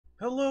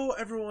Hello,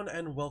 everyone,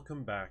 and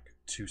welcome back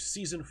to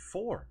Season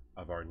 4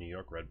 of our New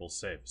York Red Bull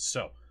save.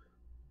 So,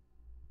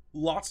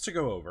 lots to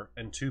go over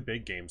and two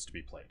big games to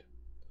be played.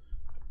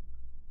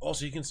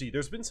 Also, you can see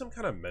there's been some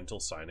kind of mental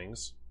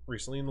signings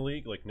recently in the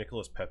league. Like,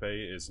 Nicolas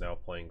Pepe is now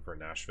playing for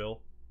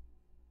Nashville.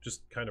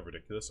 Just kind of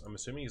ridiculous. I'm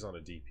assuming he's on a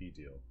DP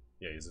deal.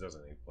 Yeah, he's a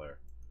designated player.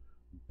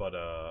 But,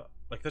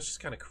 like, that's just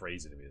kind of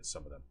crazy to me,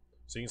 some of them.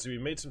 So you can see we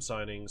made some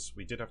signings.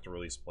 We did have to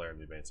release a player, and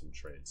we made some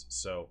trades.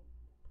 So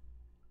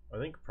I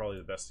think probably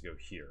the best to go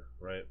here,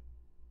 right?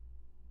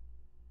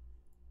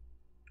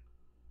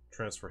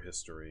 Transfer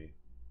history.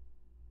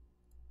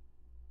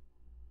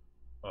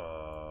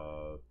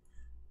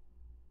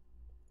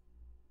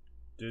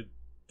 Did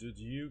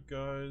you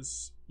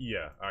guys?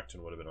 Yeah,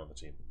 Acton would have been on the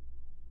team.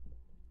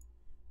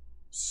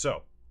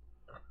 So,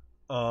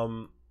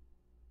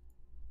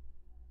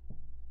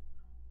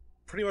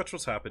 pretty much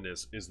what's happened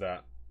is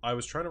that I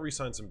was trying to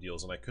re-sign some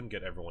deals and I couldn't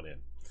get everyone in.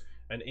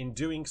 And in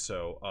doing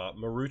so,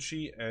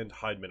 Marucci and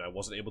Heidman I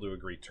wasn't able to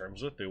agree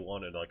terms with. They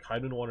wanted, like,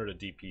 Heidman wanted a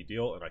DP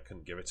deal and I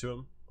couldn't give it to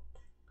him.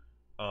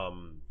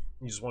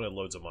 He just wanted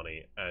loads of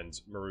money, and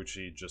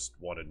Marucci just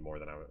wanted more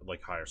than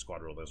higher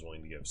squad rule than I was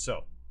willing to give.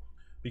 So,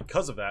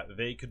 because of that,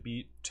 they could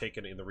be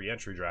taken in the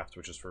re-entry draft,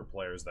 which is for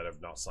players that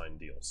have not signed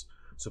deals.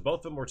 So both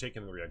of them were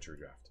taken in the re-entry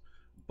draft.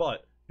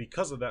 But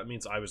because of that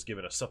means I was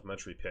given a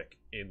supplementary pick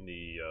in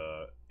the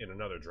in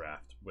another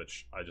draft,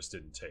 which I just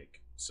didn't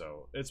take.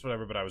 So it's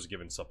whatever, but I was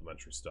given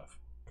supplementary stuff.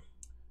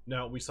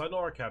 Now, we signed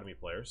all our academy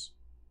players.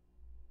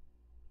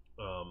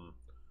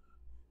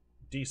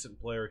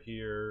 Decent player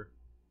here.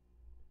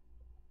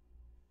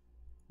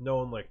 No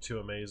one like too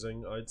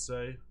amazing, I'd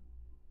say.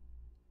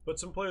 But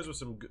some players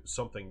with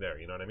something there,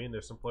 you know what I mean?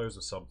 There's some players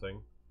with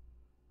something.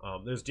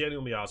 There's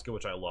Daniel Miazga,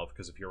 which I love,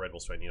 because if you're a Red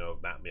Bulls fan, you know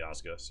Matt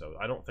Miazga. So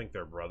I don't think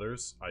they're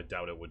brothers. I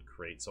doubt it would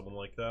create someone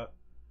like that.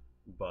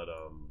 But,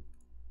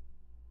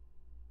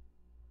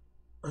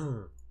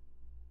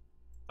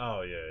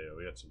 oh, yeah,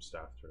 we had some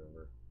staff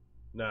turnover.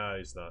 Nah,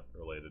 he's not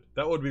related.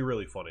 That would be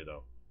really funny,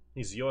 though.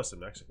 He's US and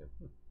Mexican.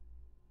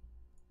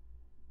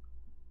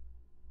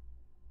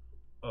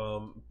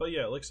 But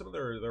yeah, like some of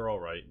they're all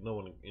right. No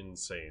one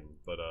insane,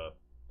 but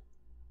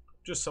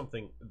just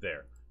something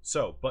there.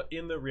 So, but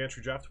in the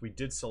re-entry draft, we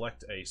did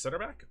select a center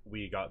back.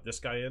 We got this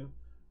guy in,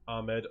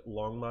 Ahmed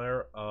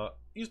Longmire.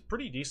 He's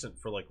pretty decent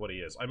for like what he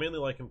is. I mainly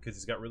like him because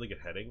he's got really good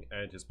heading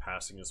and his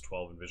passing is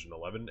 12 and vision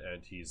 11,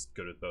 and he's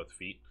good with both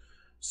feet.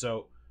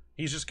 So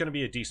he's just going to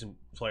be a decent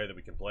player that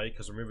we can play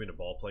because we're moving to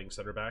ball playing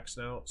center backs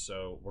now.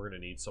 So we're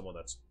going to need someone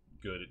that's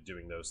good at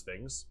doing those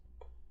things.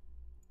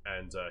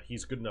 And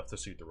he's good enough to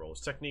suit the role. His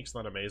technique's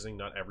not amazing,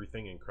 not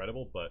everything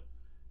incredible, but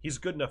he's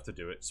good enough to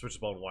do it. Switches the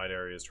ball in wide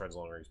areas, tries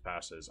long range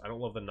passes. I don't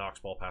love the knocks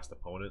ball past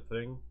opponent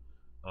thing.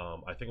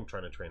 I think I'm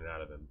trying to train it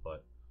out of him,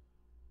 but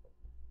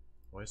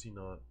why is he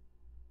not?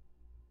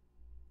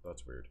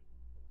 That's weird.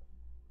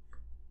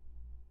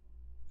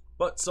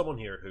 But someone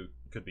here who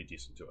could be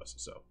decent to us,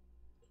 so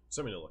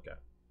something to look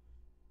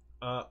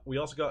at. We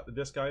also got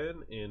this guy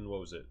in what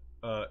was it?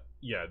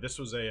 Yeah, this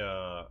was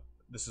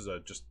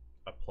just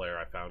a player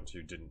I found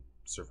who didn't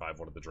survive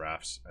one of the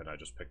drafts, and I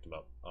just picked him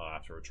up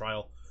after a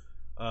trial.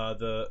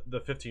 The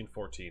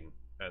 15-14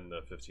 and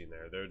the 15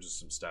 there, they're just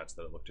some stats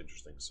that looked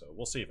interesting, so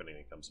we'll see if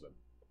anything comes of him.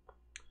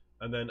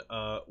 And then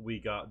we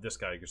got this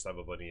guy,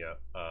 Gustavo Bonilla,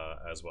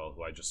 as well,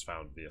 who I just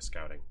found via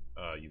scouting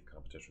youth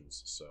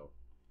competitions. So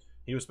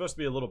he was supposed to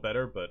be a little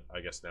better, but I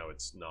guess now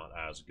it's not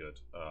as good.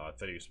 I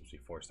thought he was supposed to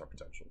be 4-star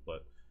potential,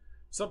 but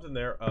something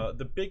there.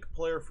 The big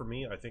player for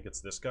me, I think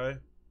it's this guy.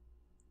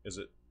 It's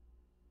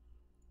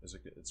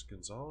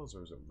Gonzalez,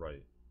 or is it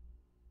Wright?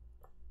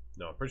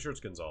 No, I'm pretty sure it's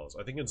Gonzalez.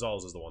 I think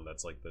Gonzalez is the one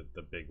that's like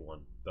the big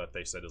one that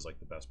they said is like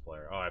the best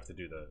player. Oh, I have to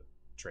do the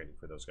training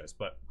for those guys.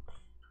 But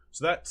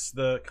so that's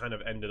the kind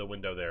of end of the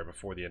window there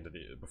before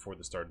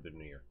the start of the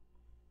new year.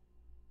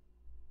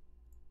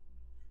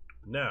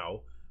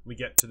 Now we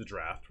get to the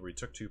draft where we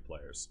took two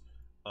players.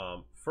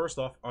 First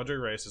off, Andre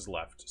Reyes is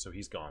left, so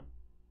he's gone.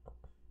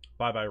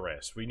 Bye-bye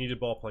Reyes. We needed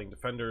ball-playing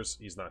defenders.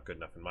 He's not good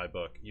enough in my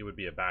book. He would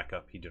be a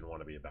backup. He didn't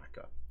want to be a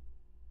backup.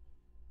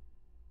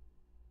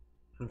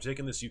 I'm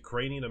taking this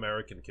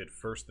Ukrainian-American kid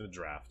first in the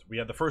draft. We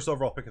had the first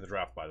overall pick in the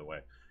draft, by the way,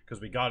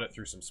 because we got it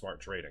through some smart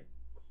trading.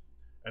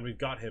 And we've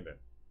got him in.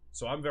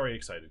 So I'm very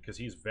excited because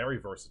he's very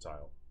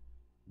versatile.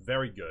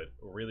 Very good.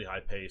 Really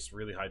high pace,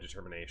 really high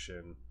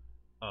determination.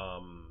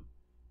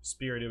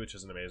 Spirited, which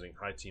isn't amazing.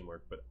 High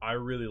teamwork. But I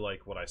really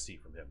like what I see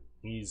from him.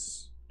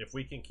 If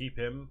we can keep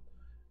him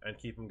and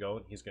keep him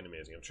going, he's going to be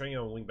amazing. I'm training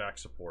on wing-back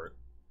support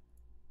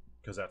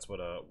because that's what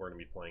we're going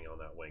to be playing on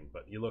that wing.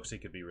 But he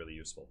could be really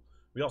useful.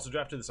 We also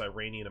drafted this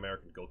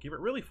Iranian-American goalkeeper.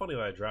 Really funny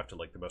that I drafted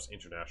like the most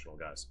international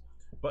guys.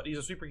 But he's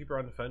a sweeper keeper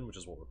on defend, which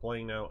is what we're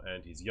playing now,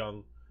 and he's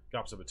young,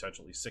 got some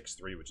potential. He's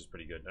 6'3", which is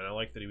pretty good. And I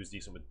like that he was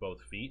decent with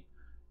both feet.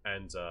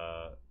 And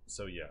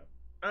so yeah,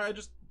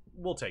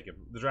 we'll take him.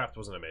 The draft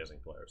wasn't amazing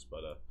players,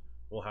 but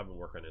we'll have him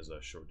work on his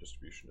short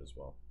distribution as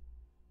well.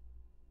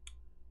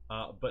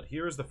 But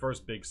here is the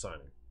first big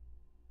signing.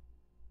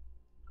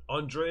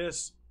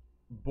 Andreas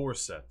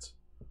Borset.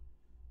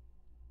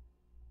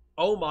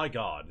 Oh my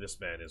god, this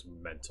man is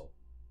mental.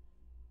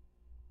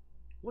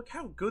 Look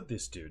how good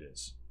this dude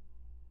is.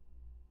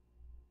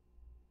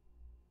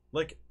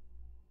 Like,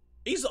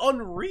 he's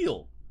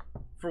unreal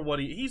for what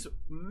he's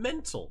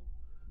mental.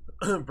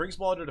 Brings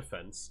ball under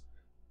defense.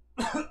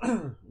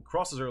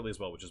 Crosses early as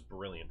well, which is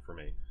brilliant for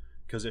me.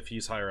 Because if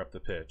he's higher up the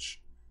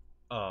pitch,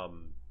 I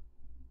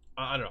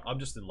don't know. I'm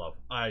just in love.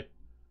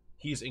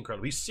 He's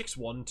incredible. He's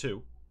 6'1",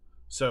 too.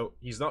 So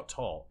he's not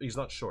tall. He's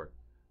not short.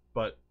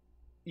 But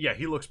yeah,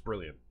 he looks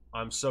brilliant.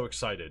 I'm so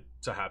excited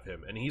to have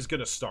him. And he's going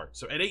to start.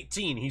 So at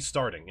 18, he's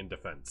starting in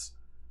defense.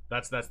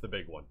 That's the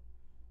big one.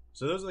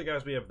 So those are the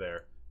guys we have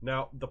there.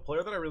 Now, the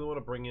player that I really want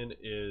to bring in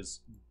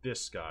is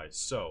this guy.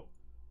 So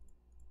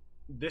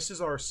this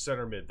is our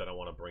center mid that I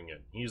want to bring in.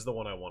 He's the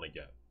one I want to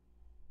get.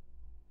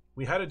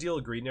 We had a deal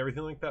agreed and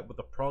everything like that, but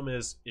the problem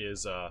is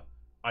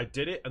I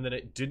did it and then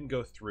it didn't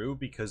go through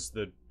because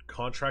the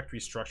contract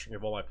restructuring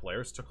of all my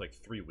players took like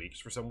 3 weeks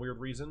for some weird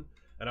reason.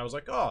 And I was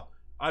like, oh,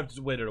 I've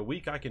just waited a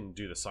week. I can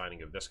do the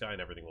signing of this guy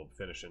and everything will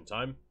finish in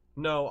time.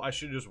 No, I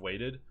should have just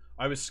waited.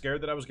 I was scared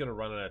that I was going to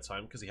run out of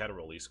time because he had a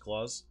release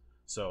clause.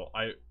 So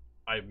I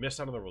missed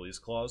out on the release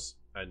clause,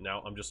 and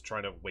now I'm just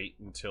trying to wait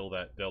until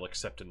that they'll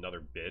accept another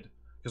bid.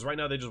 Because right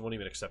now they just won't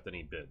even accept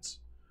any bids.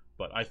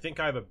 But I think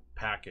I have a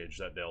package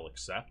that they'll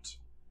accept.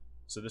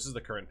 So this is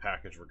the current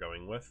package we're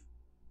going with.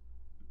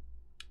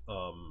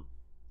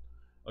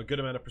 A good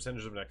amount of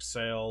percentage of next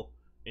sale.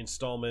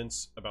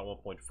 Installments, about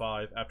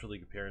 1.5. After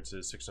league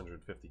appearances,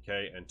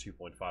 650k and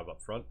 2.5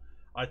 up front.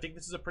 I think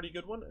this is a pretty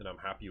good one, and I'm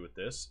happy with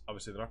this.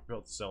 Obviously, they're not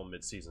able to sell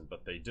mid-season,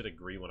 but they did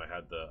agree when I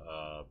had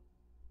the...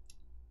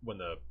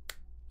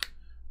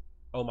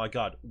 oh my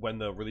god, when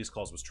the release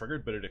clause was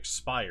triggered, but it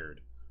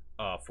expired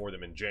for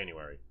them in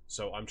January.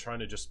 So I'm trying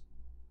to just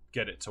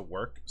get it to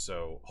work.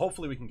 So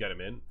hopefully we can get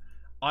him in.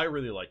 I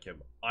really like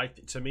him.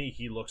 To me,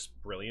 he looks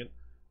brilliant.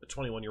 A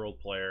 21-year-old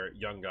player,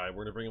 young guy.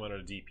 We're going to bring him on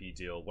a DP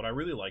deal. What I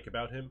really like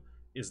about him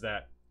is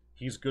that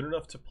he's good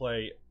enough to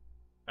play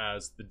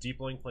as the deep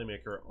lane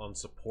playmaker on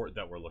support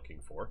that we're looking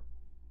for.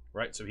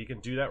 Right? So he can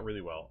do that really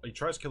well. He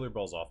tries killer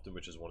balls often,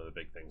 which is one of the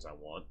big things I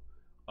want.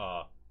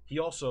 He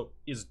also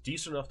is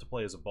decent enough to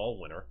play as a ball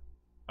winner.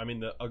 I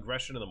mean, the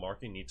aggression and the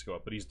marking needs to go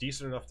up, but he's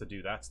decent enough to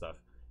do that stuff.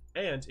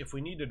 And if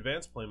we need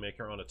advanced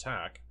playmaker on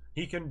attack,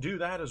 he can do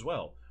that as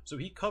well. So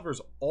he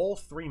covers all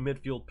 3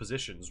 midfield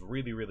positions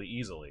really, really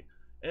easily.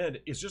 And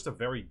is just a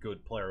very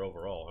good player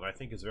overall, and I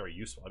think is very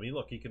useful. I mean,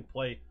 look, he can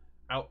play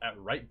out at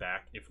right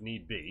back if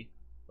need be.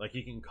 Like,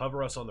 he can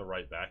cover us on the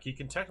right back. He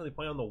can technically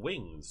play on the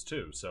wings,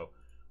 too. So,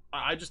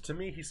 to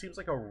me, he seems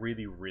like a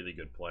really, really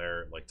good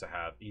player, like, to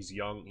have. He's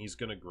young. He's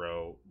going to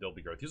grow. There'll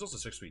be growth. He's also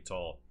 6 feet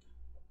tall.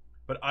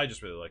 But I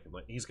just really like him.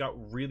 Like, he's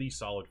got really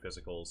solid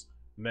physicals.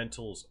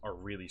 Mentals are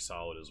really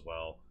solid as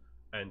well.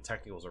 And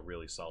technicals are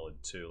really solid,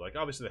 too. Like,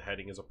 obviously, the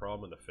heading is a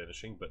problem and the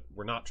finishing, but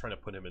we're not trying to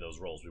put him in those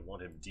roles. We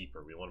want him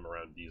deeper. We want him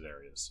around these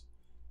areas.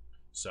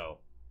 So,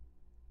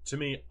 to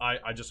me,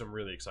 I just am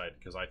really excited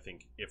because I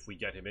think if we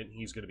get him in,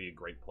 he's going to be a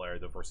great player,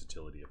 the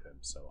versatility of him.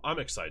 So, I'm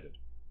excited.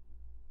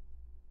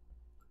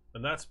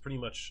 And that's pretty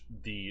much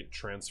the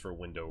transfer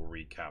window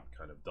recap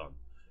kind of done.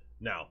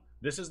 Now,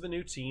 this is the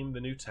new team, the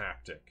new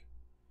tactic.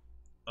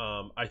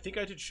 I think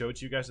I did show it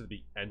to you guys at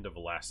the end of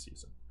last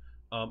season.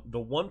 The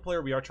one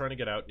player we are trying to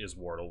get out is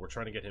Wardle. We're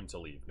trying to get him to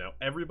leave. Now,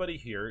 everybody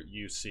here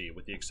you see,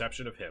 with the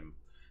exception of him,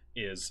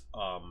 is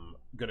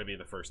going to be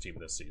the first team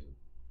this season.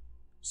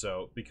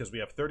 So, because we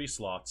have 30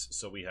 slots,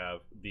 so we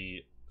have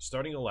the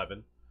starting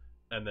 11,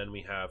 and then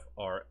we have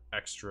our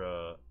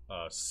extra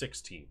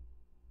 16.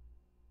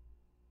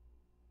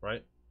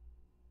 Right?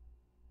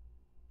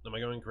 Am I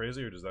going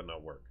crazy, or does that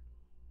not work?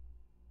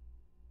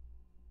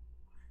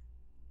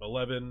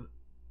 11,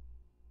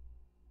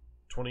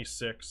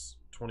 26,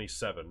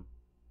 27.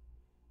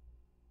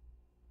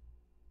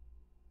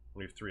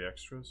 We have 3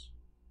 extras.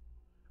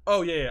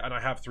 Oh, yeah, and I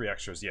have 3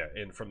 extras, yeah,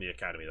 from the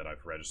academy that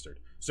I've registered.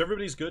 So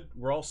everybody's good.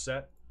 We're all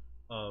set.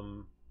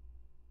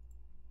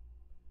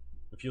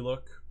 If you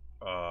look,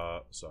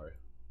 sorry.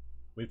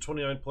 We have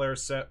 29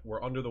 players set.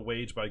 We're under the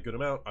wage by a good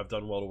amount. I've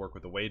done well to work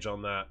with the wage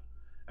on that.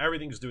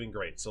 Everything's doing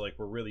great. So, like,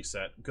 we're really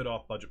set. Good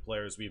off-budget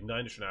players. We have 9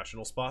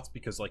 international spots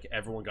because, like,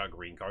 everyone got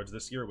green cards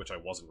this year, which I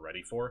wasn't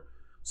ready for.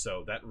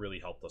 So that really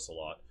helped us a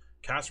lot.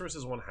 Casperus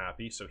is one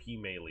happy, so he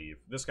may leave.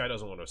 This guy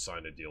doesn't want to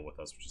sign a deal with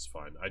us, which is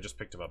fine. I just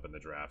picked him up in the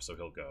draft, so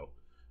he'll go.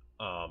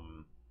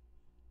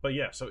 But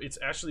yeah, so it's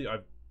actually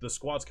the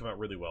squad's come out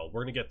really well.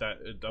 We're gonna get that.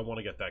 I want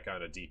to get that guy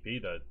on a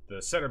DP.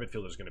 The center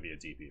midfielder is going to be a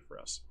DP for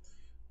us.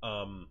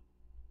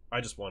 I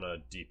just want a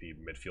DP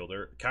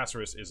midfielder.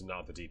 Casperus is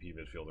not the DP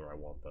midfielder I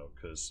want though,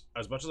 because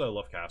as much as I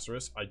love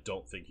Casperus, I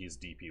don't think he's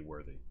DP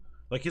worthy.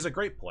 Like, he's a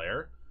great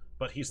player,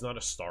 but he's not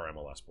a star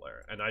MLS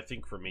player. And I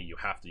think for me, you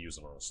have to use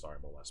him on a star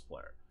MLS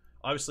player.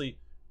 Obviously,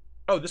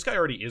 oh, this guy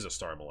already is a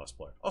star MLS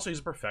player. Also, he's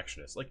a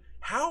perfectionist. Like,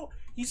 how?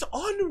 He's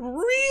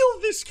unreal,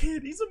 this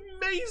kid. He's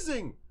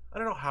amazing. I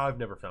don't know how I've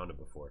never found him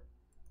before.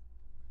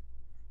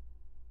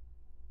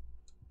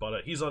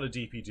 But he's on a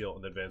DP deal,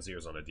 and then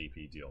Vanzier's on a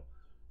DP deal.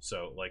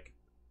 So, like,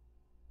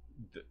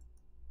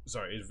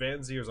 Sorry,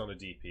 Vanzier's on a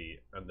DP,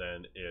 and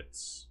then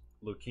it's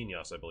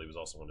Luquinhas, I believe, is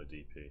also on a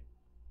DP.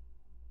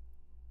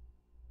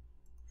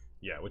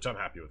 Yeah, which I'm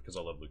happy with because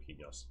I love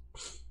Luquinhas.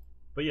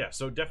 But yeah,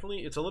 so definitely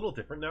it's a little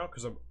different now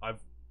because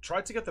I've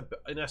tried to get the,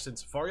 in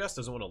essence, Farias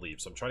doesn't want to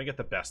leave, so I'm trying to get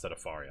the best out of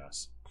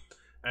Farias.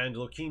 And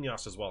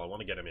Luquinhas as well, I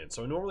want to get him in.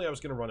 So normally I was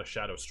going to run a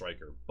Shadow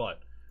Striker,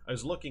 but I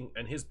was looking,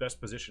 and his best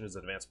position is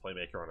Advanced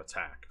Playmaker on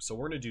attack. So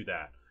we're going to do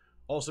that.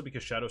 Also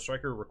because Shadow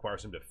Striker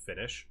requires him to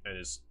finish and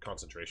his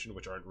concentration,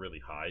 which aren't really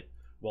high.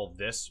 Well,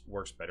 this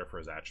works better for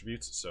his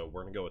attributes, so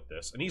we're going to go with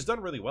this. And he's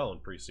done really well in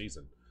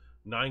preseason.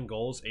 9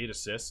 goals, 8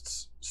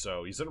 assists,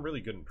 so he's done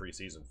really good in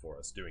preseason for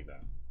us doing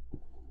that.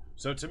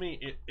 So to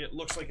me, it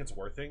looks like it's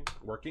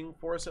working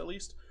for us at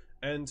least.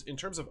 And in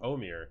terms of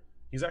Omir,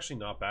 he's actually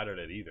not bad at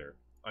it either.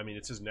 I mean,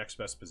 it's his next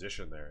best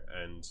position there,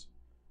 and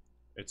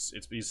he's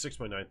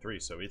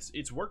 6.93, so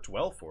it's worked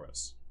well for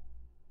us.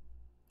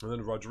 And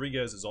then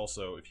Rodriguez is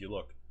also, if you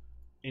look,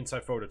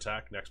 inside forward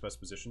attack, next best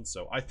position.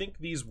 So I think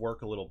these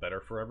work a little better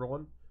for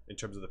everyone in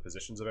terms of the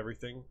positions of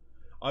everything.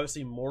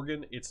 Obviously,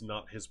 Morgan, it's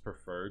not his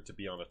preferred to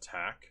be on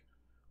attack,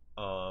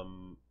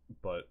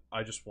 but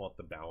I just want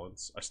the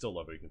balance. I still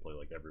love it. You can play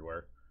like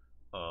everywhere.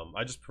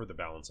 I just prefer the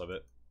balance of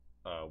it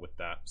with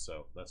that,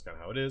 so that's kind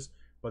of how it is.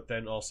 But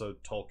then also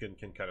Tolkien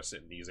can kind of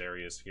sit in these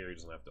areas here. He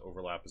doesn't have to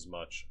overlap as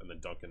much. And then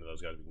Duncan and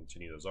those guys, we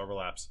continue those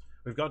overlaps.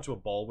 We've gone to a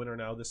ball winner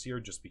now this year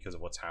just because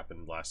of what's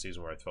happened last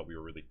season where I felt we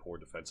were really poor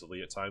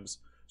defensively at times.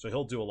 So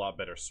he'll do a lot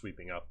better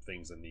sweeping up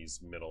things in these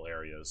middle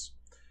areas.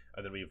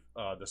 And then we've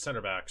the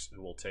center backs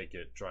who will take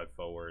it, drive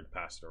forward,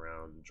 pass it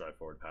around, drive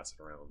forward, pass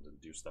it around,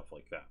 and do stuff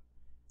like that.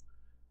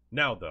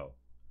 Now, though,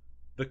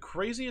 the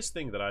craziest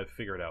thing that I've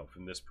figured out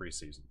from this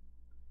preseason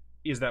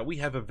is that we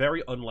have a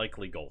very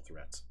unlikely goal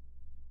threat.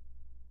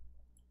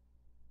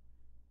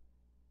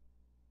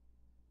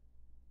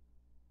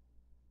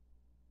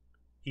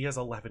 He has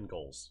 11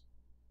 goals.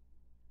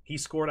 He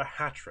scored a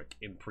hat-trick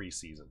in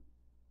preseason.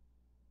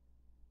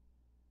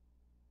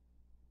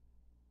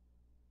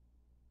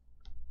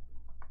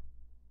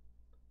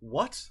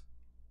 What?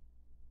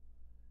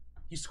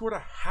 He scored a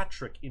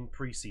hat-trick in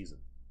preseason.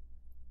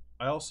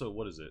 I also,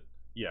 what is it?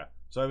 Yeah,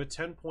 so I have a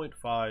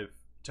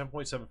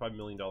 $10.75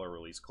 million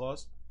release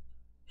clause.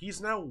 He's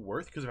now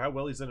worth, because of how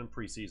well he's done in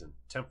preseason,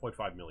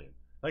 $10.5 million.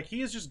 Like,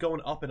 he is just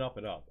going up and up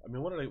and up. I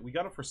mean, we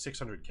got him for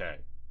 $600K.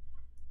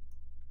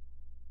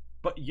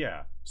 But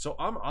yeah, so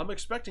I'm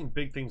expecting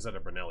big things out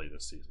of Brunelli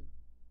this season.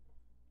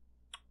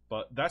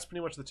 But that's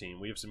pretty much the team.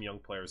 We have some young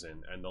players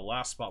in, and the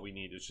last spot we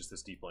need is just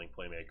this deep laying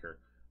playmaker.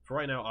 For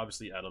right now,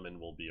 obviously Edelman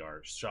will be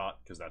our shot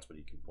because that's what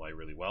he can play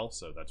really well,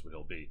 so that's what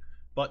he'll be.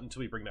 But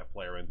until we bring that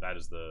player in,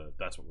 that's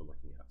what we're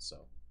looking at.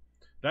 So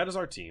that is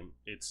our team.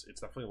 It's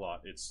definitely a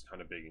lot. It's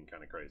kind of big and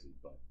kind of crazy,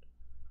 but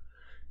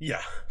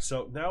yeah.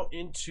 So now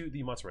into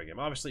the Monterrey game.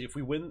 Obviously, if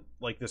we win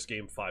like this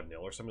game 5-0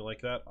 or something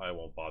like that, I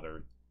won't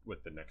bother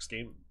with the next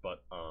game,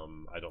 but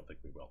I don't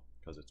think we will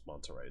because it's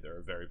Monterrey. They're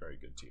a very, very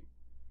good team.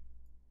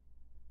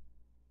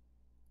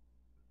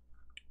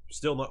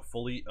 Still not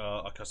fully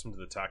accustomed to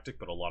the tactic,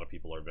 but a lot of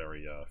people are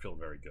feeling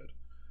very good.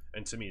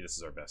 And to me, this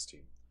is our best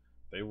team.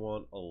 They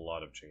want a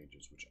lot of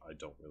changes, which I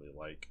don't really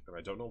like, and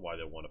I don't know why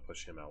they want to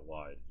push him out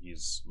wide.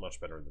 He's much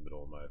better in the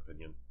middle, in my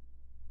opinion.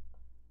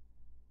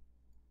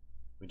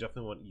 We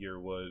definitely want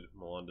Yearwood.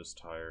 Melanda's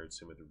tired.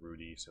 Same with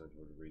Rudy. Same with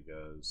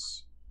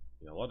Rodriguez.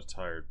 Yeah, a lot of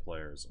tired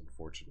players,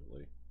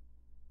 unfortunately.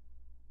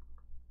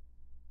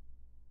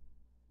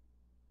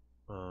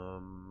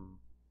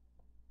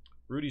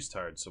 Rudy's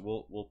tired,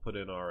 so we'll put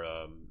in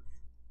our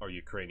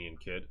Ukrainian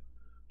kid,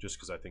 just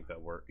because I think that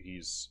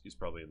he's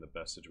probably in the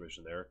best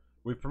situation there.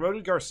 We've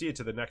promoted Garcia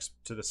to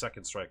the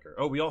second striker.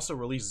 Oh, we also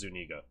released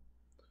Zuniga.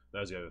 That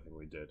was the other thing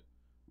we did.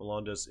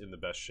 Melanda's in the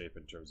best shape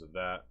in terms of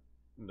that.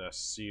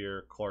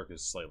 Nasir Clark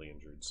is slightly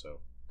injured, so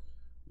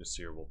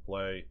Nasir will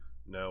play.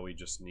 Now we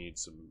just need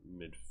some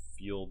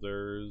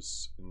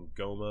midfielders.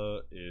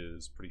 Ngoma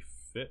is pretty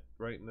fit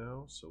right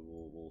now, so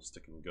we'll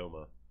stick in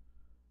Ngoma.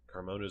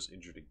 Carmona's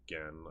injured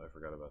again. I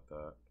forgot about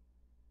that.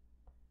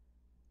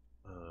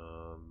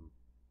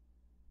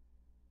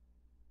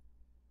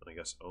 I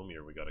guess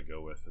Omir we got to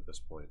go with at this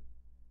point.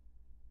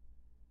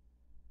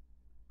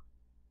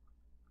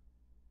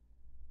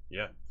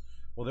 Yeah.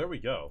 Well, there we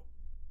go.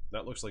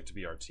 That looks like to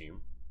be our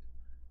team.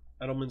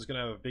 Edelman's going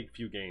to have a big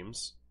few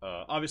games.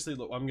 Obviously,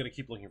 look, I'm going to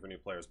keep looking for new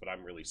players, but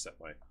I'm really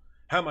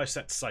have my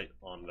set sight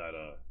on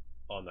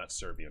that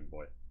Serbian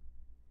boy.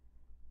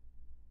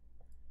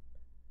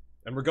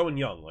 And we're going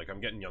young. Like, I'm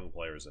getting young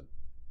players in.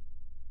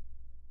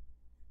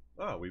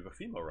 Ah, we have a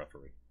female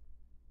referee.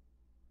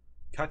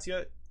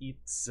 Katia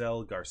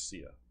Itzel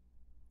Garcia.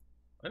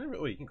 I didn't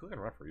really... Wait, you can click on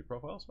referee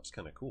profiles? That's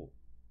kind of cool.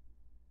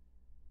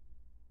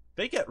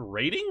 They get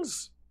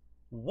ratings?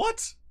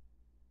 What?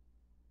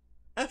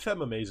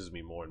 FM amazes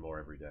me more and more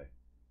every day.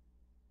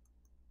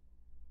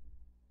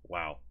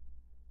 Wow.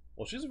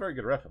 Well, she's a very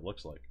good ref, it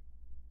looks like.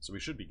 So we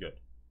should be good.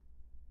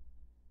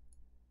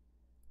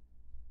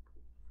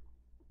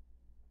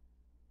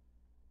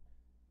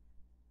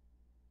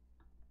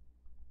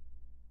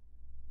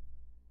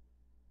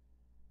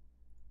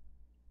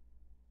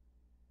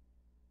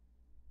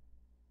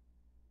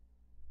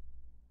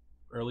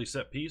 Early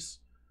set piece.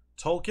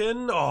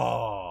 Tolkien.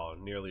 Oh,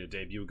 nearly a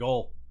debut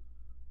goal.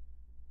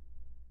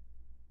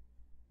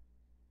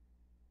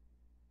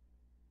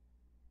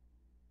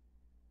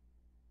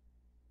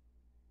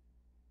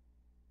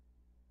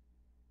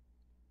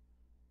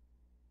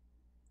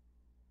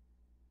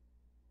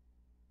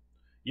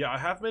 Yeah, I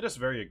have made us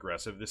very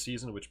aggressive this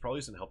season, which probably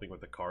isn't helping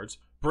with the cards.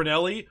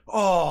 Brunelli.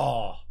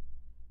 Oh.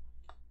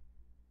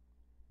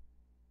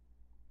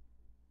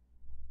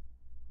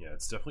 Yeah,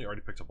 it's definitely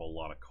already picked up a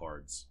lot of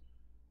cards,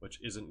 which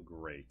isn't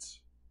great.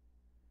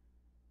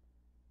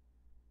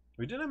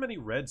 We didn't have many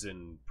reds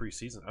in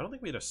preseason. I don't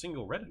think we had a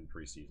single red in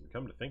preseason,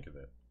 come to think of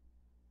it.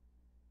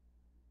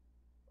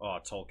 Oh,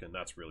 Tolkien,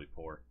 that's really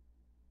poor.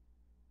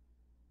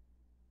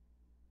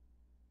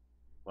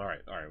 Alright,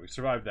 we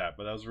survived that,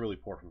 but that was really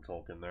poor from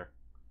Tolkien there.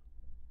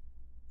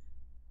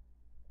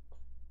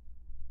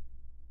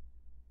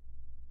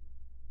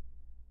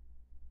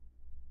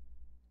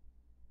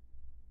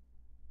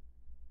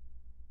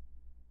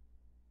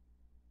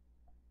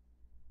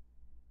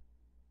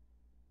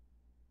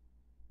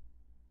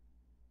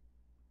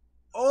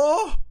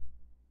 Oh!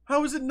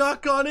 How has it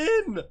not gone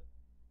in?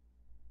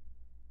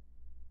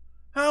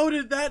 How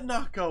did that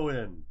not go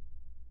in?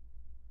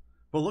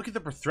 But look at the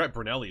threat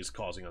Brunelli is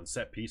causing on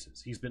set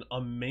pieces. He's been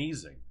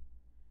amazing.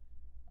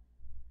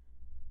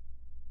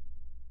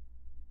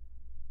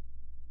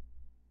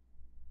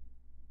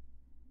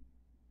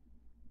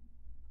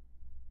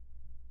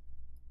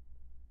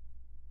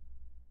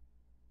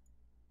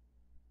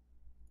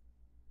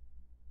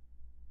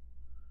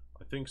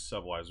 I think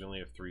sub-wise, we only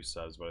have 3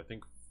 subs, but I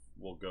think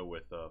we'll go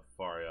with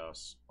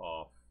Farias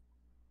off.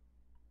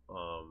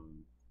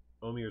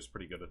 Omir's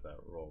pretty good at that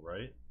role,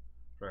 right?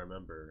 If I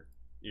remember.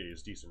 Yeah,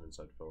 he's decent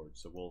inside forward,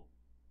 so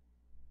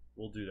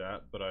we'll do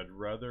that. But I'd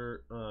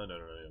rather no.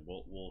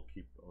 We'll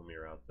keep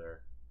Omir out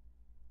there.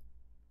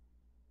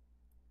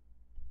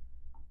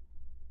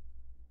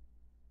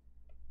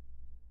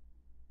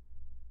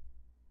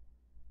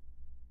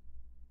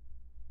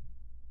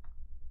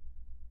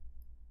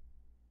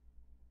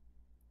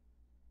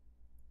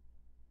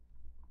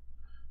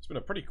 It's been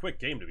a pretty quick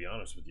game, to be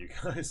honest with you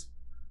guys.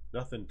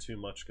 Nothing too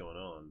much going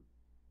on.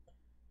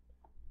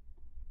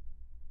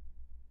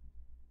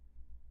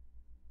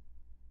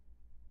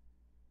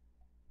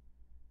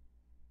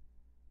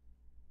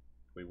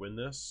 We win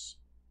this.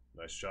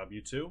 Nice job,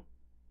 you two.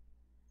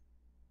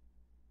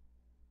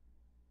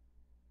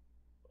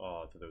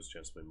 Oh, I thought there was a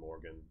chance to play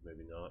Morgan.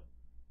 Maybe not.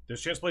 There's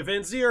a chance to play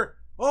Vanzier.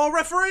 Oh,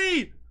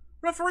 referee!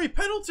 Referee,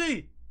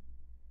 penalty!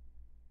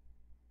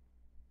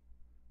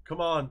 Come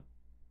on.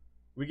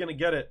 We're going to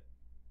get it.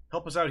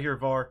 Help us out here,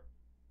 VAR.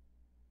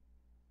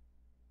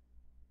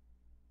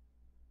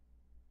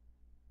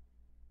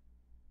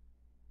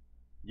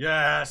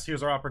 Yes,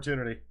 here's our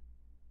opportunity.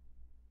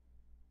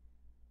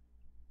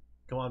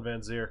 Come on,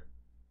 Vanzier.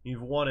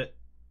 You've won it.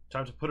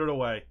 Time to put it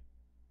away.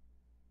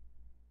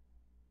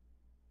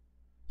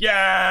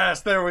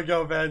 Yes! There we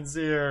go,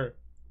 Vanzier.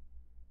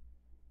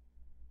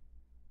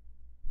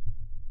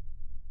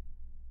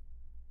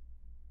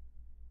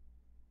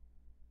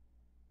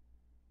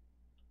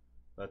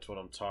 That's what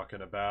I'm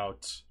talking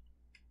about.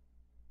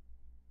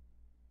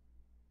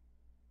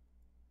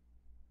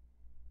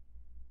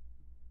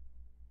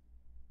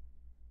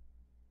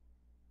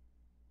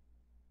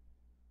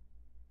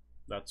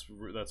 That's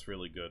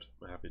really good.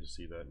 I'm happy to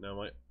see that.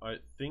 Now, I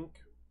think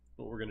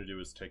what we're gonna do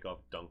is take off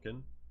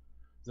Duncan.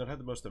 He's not had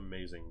the most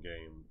amazing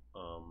game.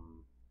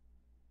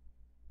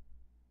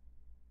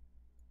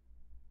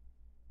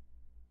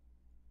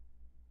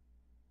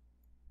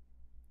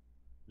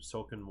 Is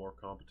Tolkien more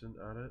competent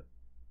at it?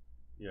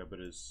 Yeah,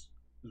 but is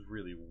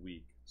really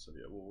weak. So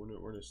yeah, well,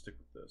 we're gonna stick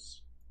with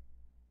this.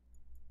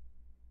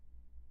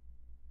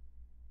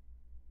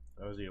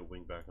 How is he a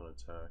wing back on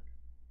attack?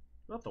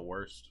 Not the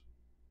worst.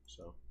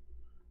 So.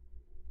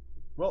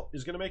 Well,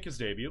 he's gonna make his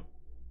debut.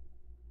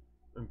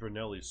 And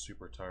Brunelli's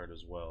super tired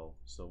as well.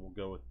 So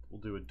we'll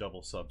do a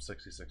double sub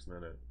 66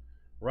 minute.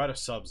 We're out of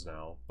subs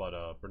now, but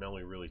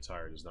Brunelli really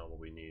tired is not what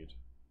we need.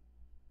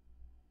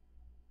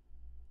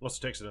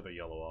 Also takes another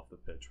yellow off the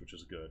pitch, which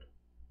is good.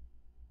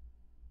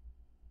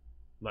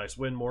 Nice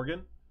win,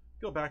 Morgan.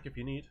 Go back if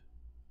you need.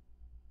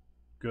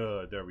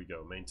 Good, there we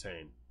go.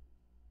 Maintain.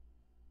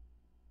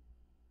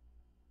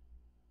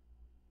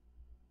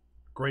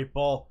 Great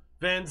ball.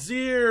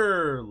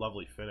 Vanzier!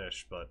 Lovely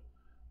finish, but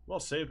well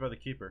saved by the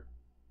keeper.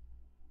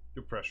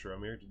 Good pressure,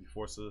 Amir. Did you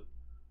force a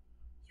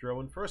throw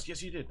in first?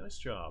 Yes, you did. Nice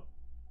job.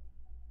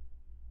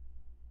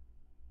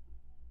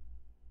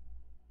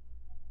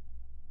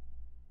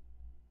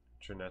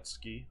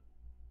 Chernetsky.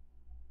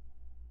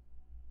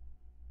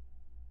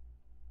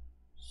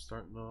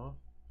 Starting off.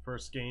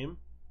 First game.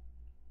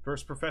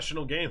 First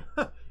professional game.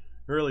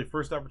 Really,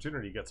 first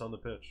opportunity gets on the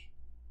pitch.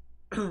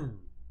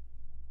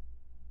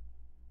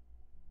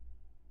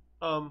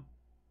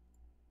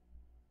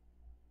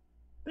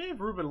 They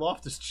have Ruben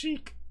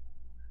Loftus-Cheek.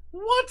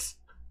 What?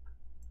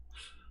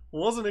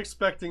 Wasn't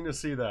expecting to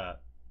see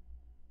that.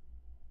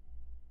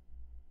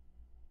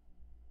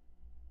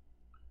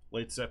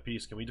 Late set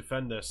piece. Can we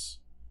defend this?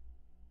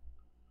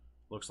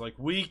 Looks like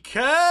we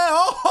can.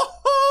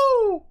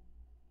 Oh!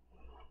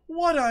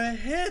 What a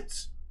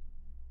hit!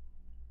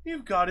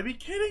 You've got to be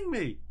kidding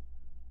me.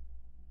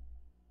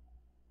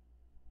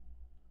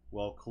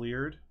 Well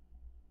cleared.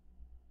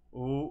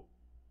 Oh.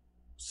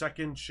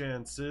 Second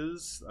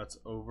chances. That's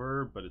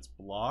over, but it's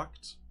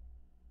blocked.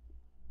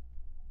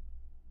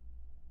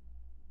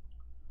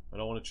 I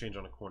don't want to change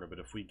on a corner, but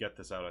if we get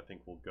this out, I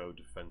think we'll go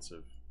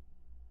defensive.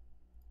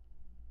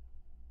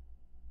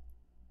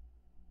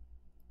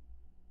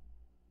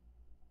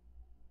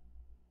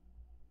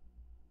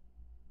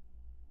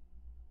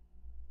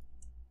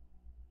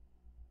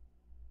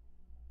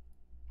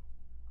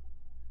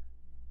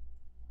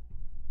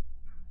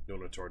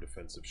 Going into our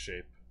defensive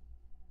shape.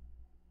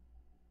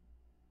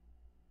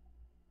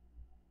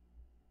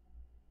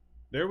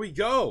 There we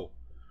go.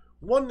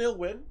 1-0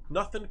 win.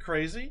 Nothing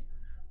crazy.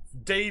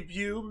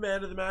 Debut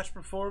man of the match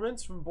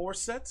performance from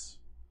Borset.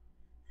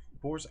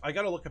 I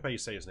gotta look up how you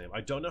say his name.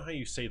 I don't know how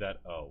you say that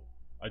O.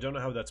 I don't know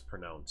how that's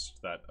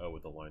pronounced, that O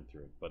with the line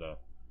through it. But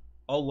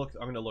I'm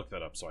gonna look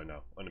that up so I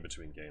know on in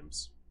between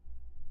games.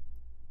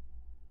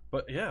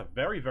 But yeah,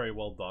 very, very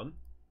well done.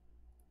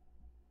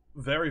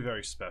 Very,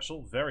 very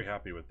special. Very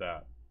happy with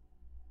that.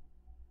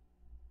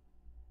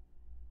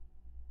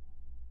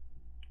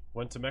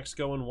 Went to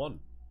Mexico and won.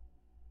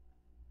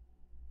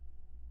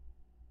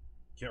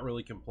 Can't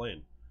really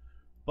complain.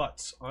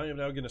 But I am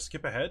now going to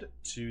skip ahead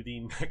to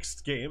the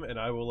next game, and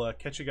I will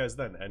catch you guys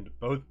then. And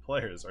both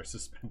players are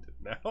suspended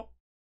now.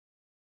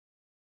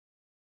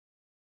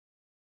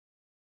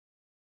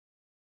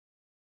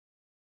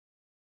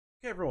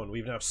 Okay, everyone,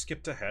 we've now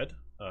skipped ahead.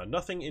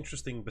 Nothing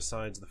interesting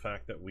besides the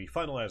fact that we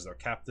finalized our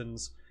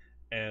captains,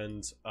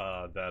 and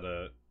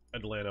that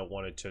Atlanta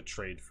wanted to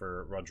trade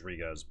for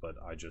Rodriguez, but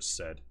I just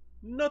said,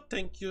 no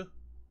thank you,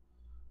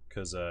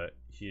 because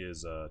he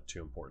is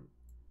too important.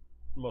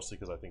 Mostly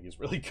because I think he's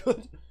really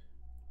good.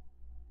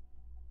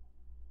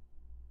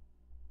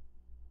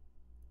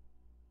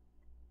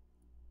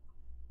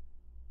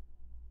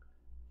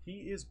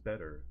 He is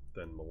better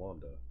than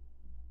Malanda.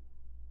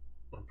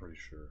 I'm pretty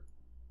sure.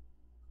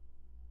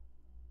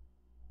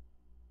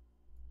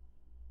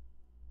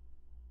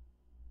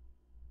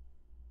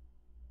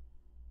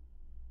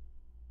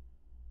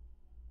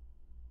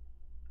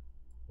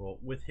 Well,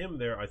 with him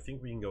there, I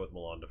think we can go with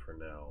Malanda for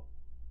now.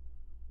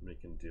 And we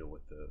can deal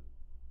with it.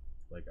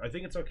 Like, I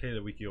think it's okay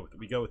that we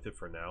go with it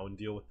for now and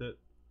deal with it,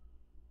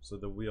 so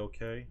that we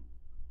okay.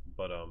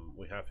 But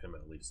we have him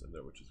at least in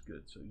there, which is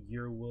good. So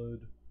Yearwood,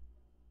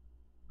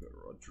 got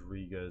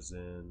Rodriguez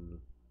in,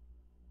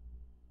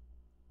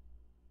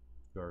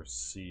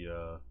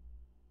 Garcia,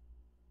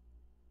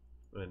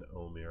 and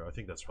Omir. I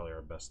think that's probably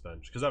our best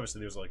bench because obviously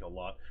there's like a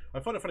lot. I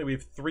find it funny we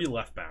have 3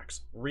 left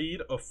backs: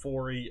 Reed,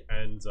 Ofori,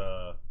 and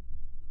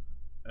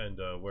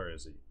where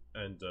is he?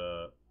 And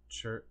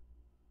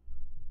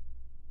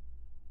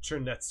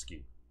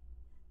Chernetsky.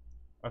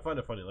 I find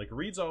it funny. Like,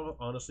 Reed's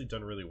honestly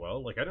done really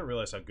well. Like, I didn't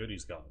realize how good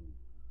he's gotten.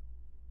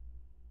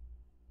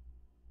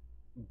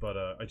 But,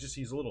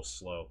 he's a little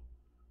slow.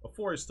 A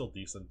 4 is still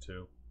decent,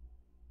 too.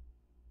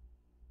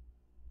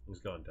 He's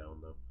gone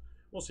down, though.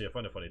 We'll see. I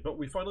find it funny. But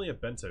we finally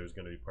have Bento, who's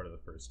going to be part of the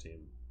first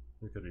team.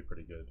 Who could be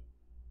pretty good.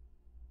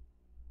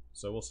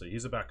 So, we'll see.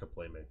 He's a backup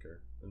playmaker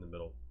in the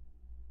middle.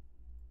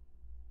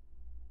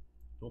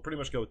 We'll pretty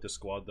much go with this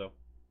squad, though.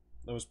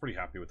 I was pretty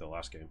happy with the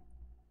last game.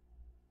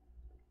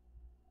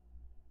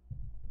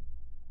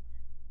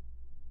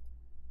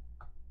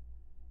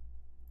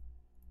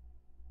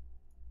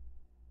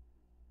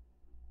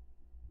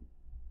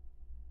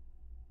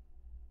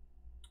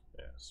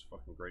 Yes,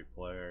 fucking great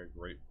player,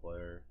 great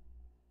player.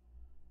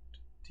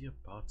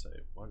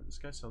 Diabate. Why, this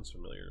guy sounds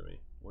familiar to me.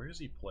 Where has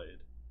he played?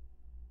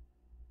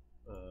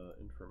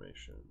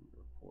 Information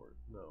report.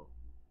 No.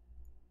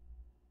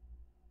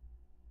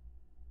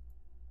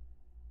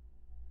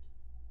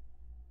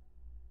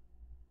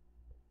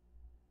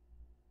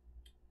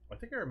 I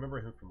think I remember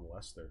him from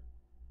Leicester.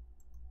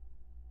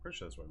 Pretty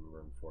sure that's what I remember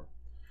him for.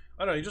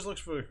 I don't know, he just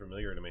looks really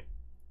familiar to me.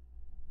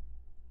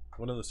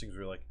 One of those things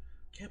where you're like,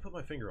 can't put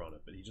my finger on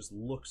it, but he just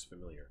looks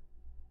familiar.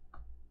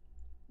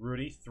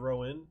 Rudy,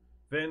 throw in.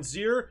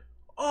 Vanzier.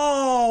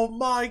 Oh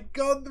my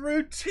god, the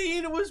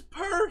routine was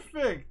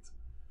perfect!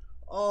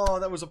 Oh,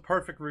 that was a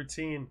perfect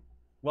routine.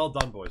 Well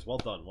done, boys. Well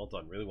done. Well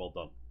done. Really well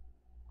done.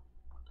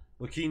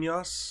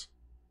 Luquinhas.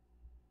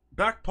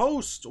 Back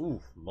post.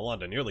 Ooh,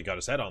 Malanda nearly got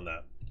his head on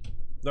that.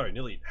 No, he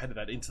nearly headed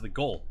that into the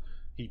goal.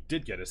 He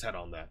did get his head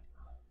on that.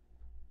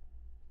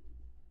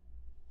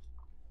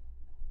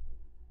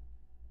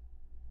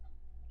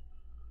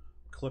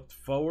 Clipped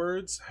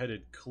forwards,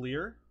 headed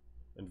clear,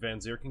 and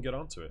Vanzier can get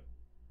onto it.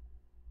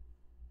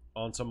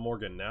 Onto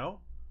Morgan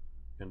now.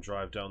 Can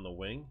drive down the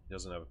wing. He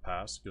doesn't have a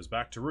pass. Goes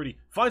back to Rudy.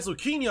 Finds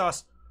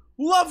Luquinhas.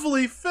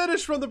 Lovely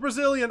finish from the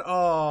Brazilian.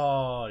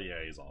 Oh,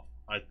 yeah, he's off.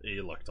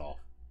 He looked off.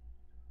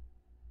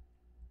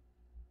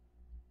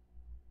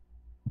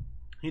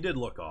 He did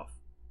look off.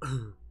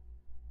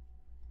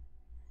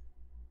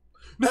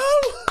 No!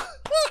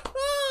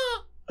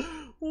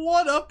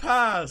 What a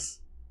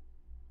pass!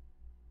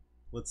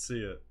 Let's see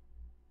it.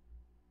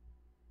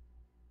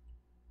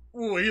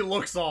 Ooh, he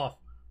looks off.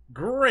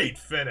 Great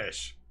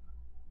finish.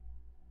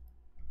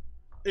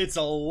 It's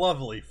a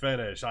lovely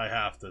finish, I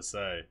have to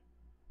say.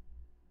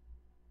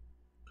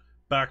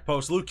 Back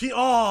post, Luquinhas.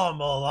 Oh,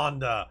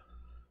 Malanda.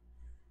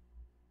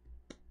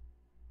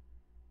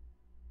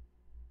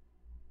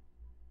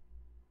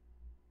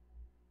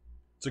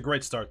 It's a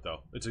great start,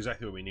 though. It's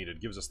exactly what we needed.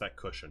 It gives us that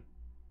cushion.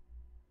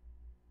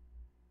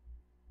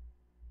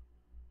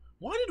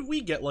 Why did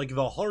we get, like,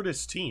 the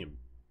hardest team?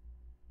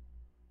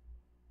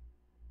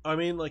 I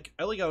mean, like,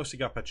 Eligaosi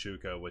got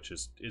Pachuca, which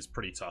is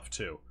pretty tough,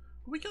 too.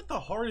 We got the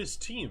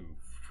hardest team.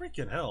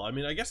 Freaking hell. I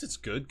mean, I guess it's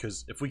good,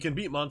 because if we can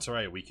beat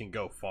Monterrey, we can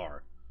go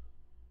far.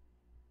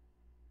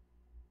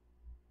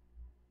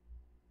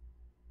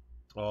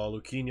 Oh,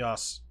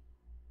 Luquinhas.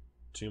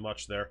 Too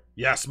much there.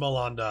 Yes,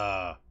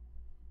 Malanda!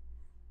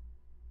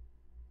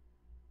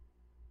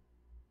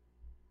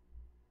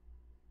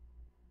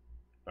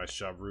 Nice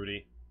job,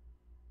 Rudy.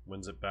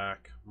 Wins it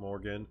back.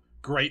 Morgan.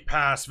 Great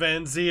pass,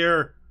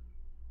 Vanzier!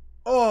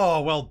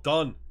 Oh, well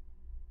done.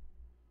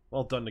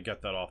 Well done to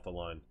get that off the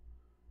line.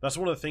 That's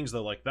one of the things,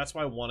 though, like, that's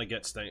why I want to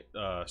get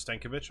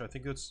Stankovic. I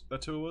think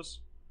that's who it was.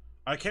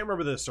 I can't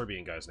remember the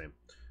Serbian guy's name.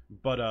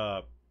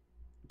 But,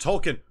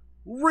 Tolkien.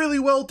 Really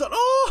well done.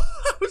 Oh,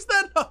 how was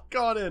that not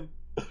gone in?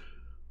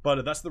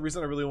 But that's the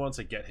reason I really want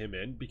to get him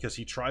in, because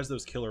he tries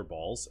those killer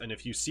balls, and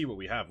if you see what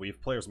we have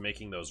players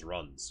making those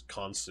runs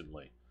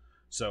constantly.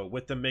 So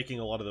with them making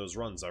a lot of those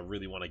runs, I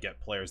really want to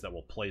get players that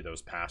will play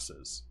those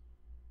passes.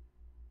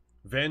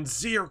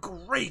 Vanzier,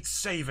 great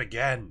save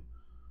again.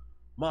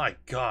 My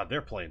God,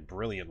 they're playing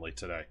brilliantly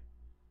today.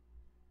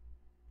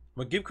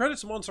 But give credit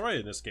to Monterrey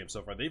in this game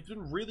so far. They've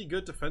been really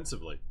good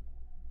defensively.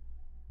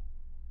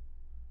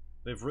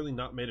 They've really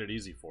not made it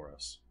easy for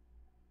us.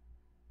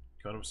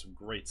 Got him some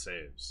great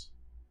saves.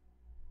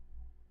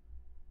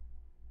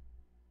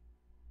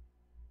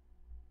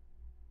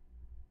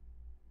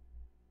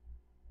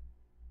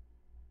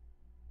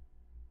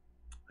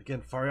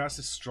 Again, Farias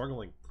is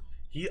struggling.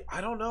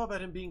 I don't know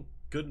about him being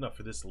good enough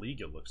for this league,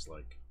 it looks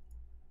like.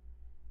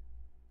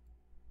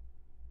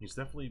 He's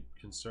definitely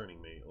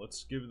concerning me.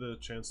 Let's give the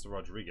chance to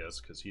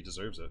Rodriguez, because he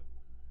deserves it.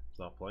 He's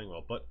not playing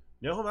well. But,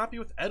 you know, I'm happy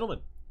with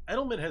Edelman.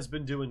 Edelman has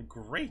been doing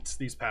great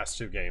these past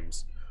 2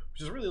 games,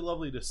 which is really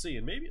lovely to see.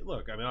 And maybe,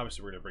 look, I mean,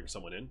 obviously we're going to bring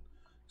someone in,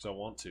 because I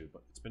want to,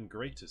 but it's been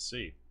great to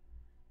see.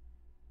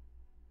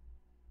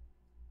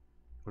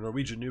 The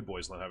Norwegian new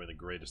boy's not having the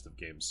greatest of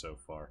games so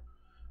far.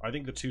 I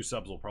think the 2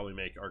 subs we'll probably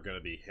make are going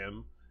to be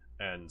him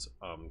and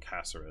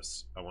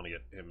Caceres. I want to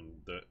get him and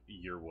the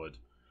Yearwood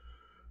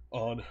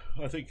on.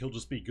 I think he'll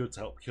just be good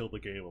to help kill the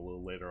game a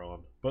little later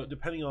on. But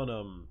depending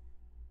on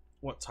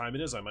what time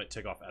it is, I might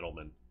take off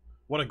Edelman.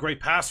 What a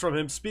great pass from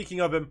him. Speaking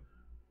of him,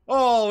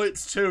 oh,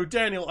 it's 2.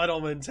 Daniel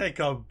Edelman, take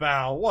a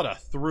bow. What a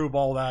through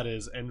ball that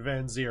is. And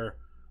Vanzier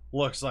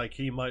looks like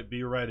he might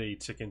be ready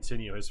to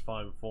continue his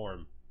fine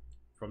form.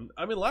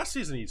 I mean, last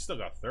season he still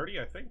got 30,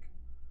 I think.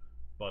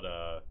 But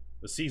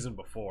the season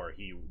before,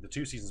 the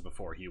 2 seasons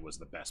before, he was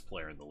the best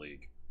player in the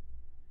league.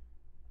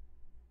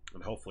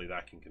 And hopefully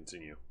that can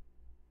continue.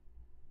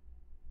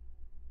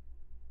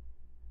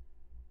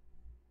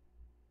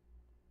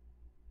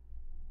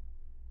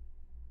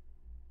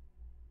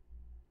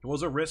 It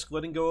was a risk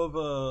letting go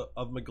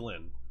of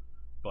McGlynn,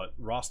 but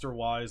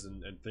roster-wise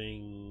and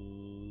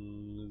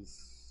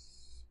things...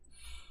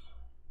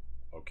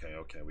 Okay,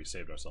 we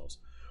saved ourselves.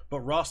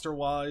 But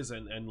roster-wise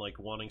and like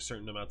wanting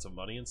certain amounts of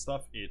money and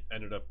stuff, it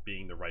ended up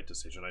being the right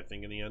decision, I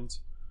think, in the end.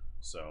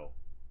 So,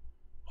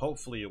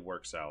 hopefully it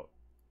works out.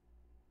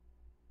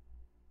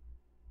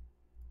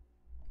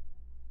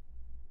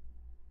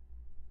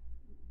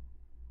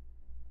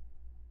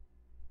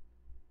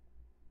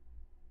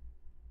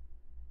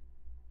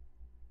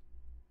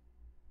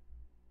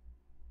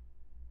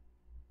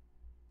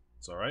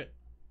 It's alright.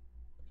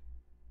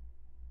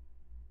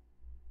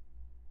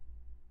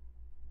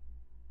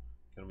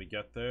 Can we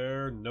get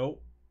there?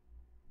 Nope.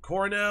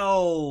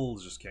 Cornell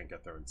just can't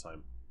get there in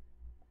time.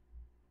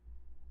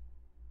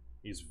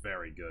 He's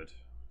very good.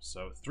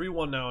 So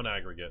 3-1 now in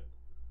aggregate.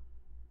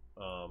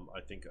 I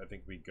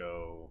think we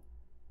go.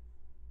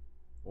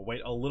 We'll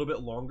wait a little bit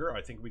longer.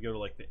 I think we go to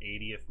like the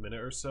 80th minute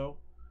or so,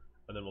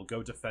 and then we'll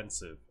go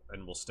defensive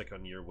and we'll stick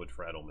on Yearwood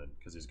for Edelman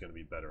because he's going to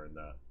be better in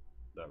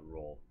that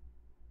role.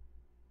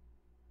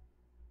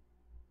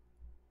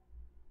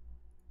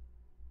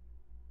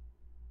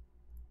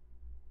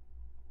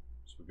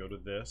 So we go to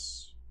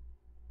this.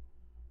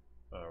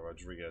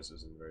 Rodriguez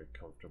isn't very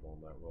comfortable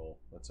in that role.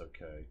 That's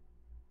okay.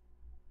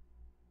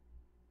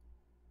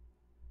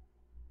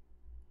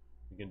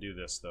 We can do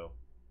this, though.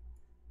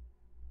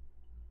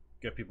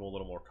 Get people a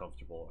little more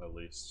comfortable, at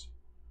least.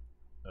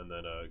 And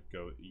then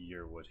go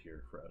Yearwood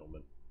here for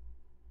Edelman.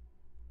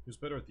 Who's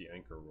better at the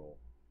anchor role?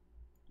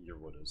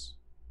 Yearwood is.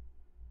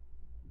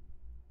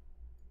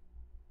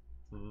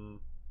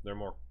 They're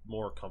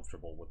more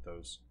comfortable with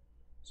those.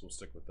 So we'll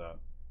stick with that.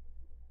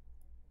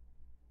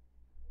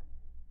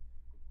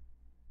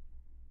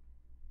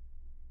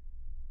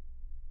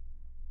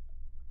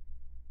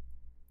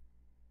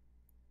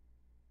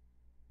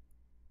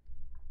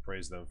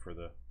 Praise them for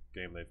the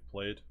game they've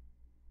played.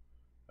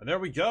 And there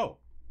we go.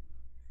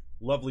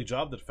 Lovely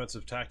job. The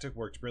defensive tactic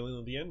worked brilliantly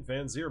in the end.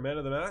 Vanzier, man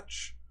of the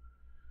match.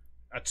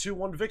 A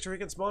 2-1 victory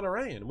against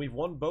Monterrey, and we've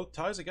won both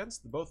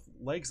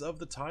legs of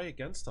the tie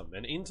against them,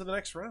 and into the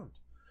next round.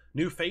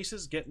 New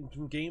faces getting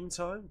some game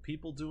time.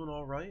 People doing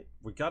all right.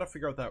 We got to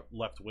figure out that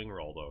left wing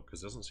role though,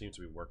 because it doesn't seem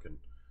to be working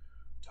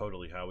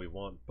totally how we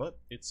want. But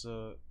it's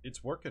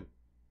working.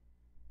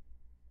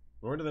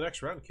 We're into the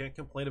next round. Can't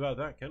complain about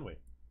that, can we?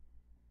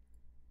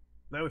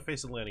 Now we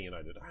face Atlanta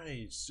United.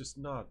 It's just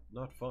not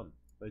fun.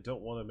 They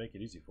don't want to make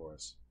it easy for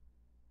us.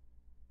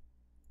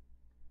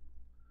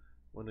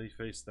 When do we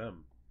face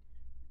them?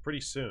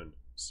 Pretty soon.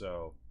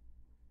 So,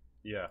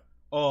 yeah.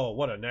 Oh,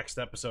 what a next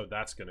episode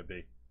that's going to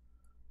be.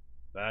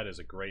 That is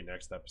a great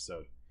next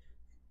episode.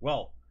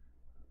 Well,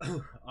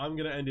 I'm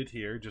going to end it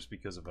here just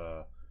because of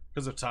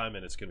time,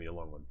 and it's going to be a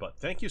long one. But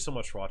thank you so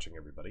much for watching,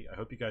 everybody. I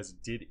hope you guys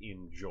did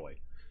enjoy.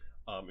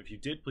 If you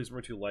did, please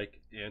remember to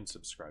like and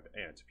subscribe.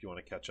 And if you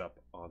want to catch up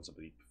on some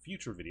of the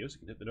future videos, you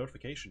can hit the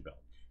notification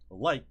bell.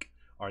 Like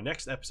our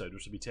next episode,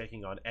 which will be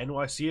taking on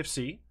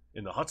NYCFC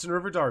in the Hudson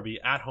River Derby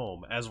at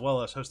home, as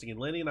well as hosting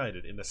Atlanta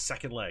United in the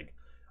second leg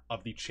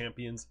of the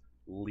Champions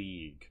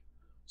League.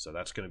 So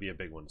that's going to be a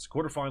big one. It's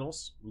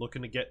quarterfinals,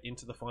 looking to get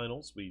into the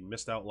finals. We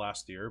missed out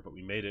last year, but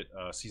we made it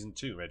season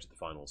 2, made it to the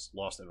finals,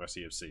 lost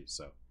NYCFC.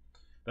 So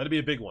that'll be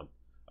a big one,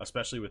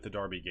 especially with the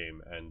Derby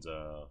game. And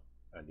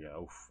yeah,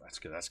 oof, that's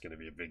going to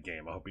be a big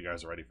game. I hope you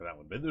guys are ready for that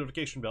one. Hit the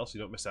notification bell so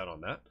you don't miss out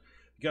on that.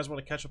 If you guys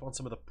want to catch up on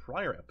some of the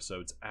prior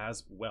episodes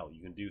as well,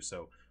 you can do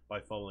so by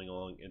following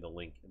along in the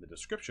link in the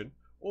description,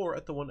 or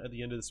at the one at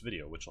the end of this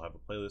video, which will have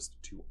a playlist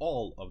to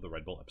all of the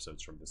Red Bull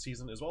episodes from this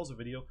season, as well as a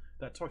video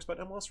that talks about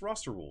MLS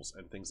roster rules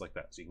and things like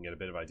that, so you can get a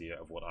bit of idea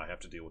of what I have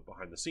to deal with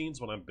behind the scenes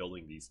when I'm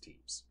building these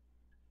teams.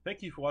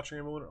 Thank you for watching,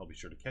 everyone. I'll be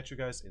sure to catch you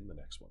guys in the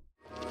next one.